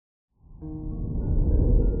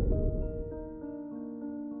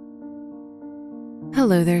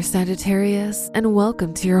Hello there, Sagittarius, and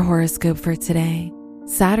welcome to your horoscope for today,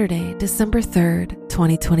 Saturday, December 3rd,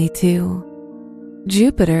 2022.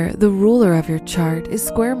 Jupiter, the ruler of your chart, is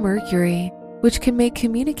square Mercury, which can make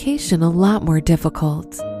communication a lot more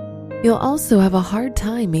difficult. You'll also have a hard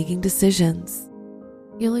time making decisions.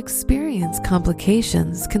 You'll experience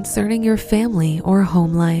complications concerning your family or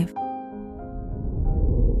home life.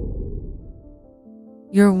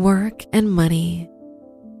 Your work and money.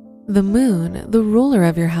 The moon, the ruler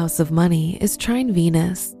of your house of money, is trine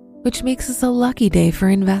Venus, which makes this a lucky day for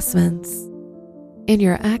investments. In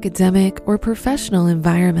your academic or professional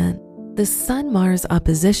environment, the Sun-Mars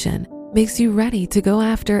opposition makes you ready to go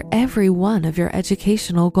after every one of your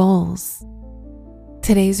educational goals.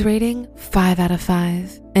 Today's rating, 5 out of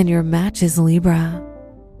 5, and your match is Libra.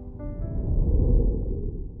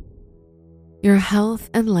 Your health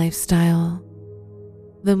and lifestyle.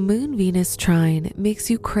 The Moon-Venus trine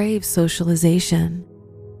makes you crave socialization.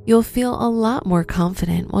 You'll feel a lot more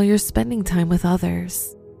confident while you're spending time with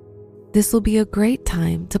others. This will be a great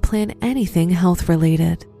time to plan anything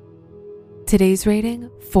health-related. Today's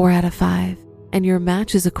rating, 4 out of 5, and your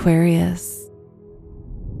match is Aquarius.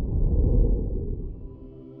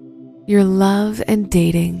 Your love and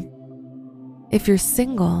dating. If you're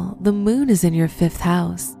single, the moon is in your 5th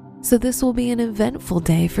house, so this will be an eventful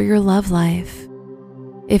day for your love life.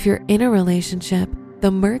 If you're in a relationship,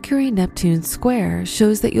 the Mercury-Neptune square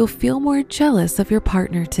shows that you'll feel more jealous of your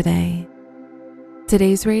partner today.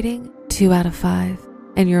 Today's rating, 2 out of 5,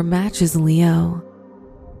 and your match is Leo.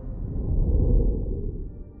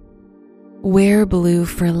 Wear blue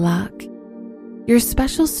for luck. Your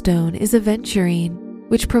special stone is aventurine,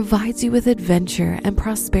 which provides you with adventure and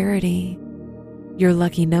prosperity. Your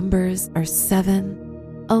lucky numbers are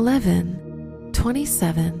 7, 11,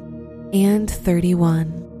 27, and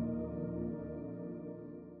 31.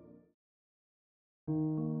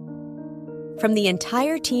 From the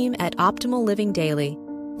entire team at Optimal Living Daily,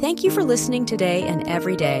 thank you for listening today and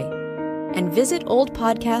every day. And visit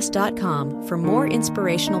oldpodcast.com for more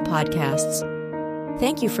inspirational podcasts.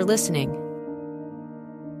 Thank you for listening.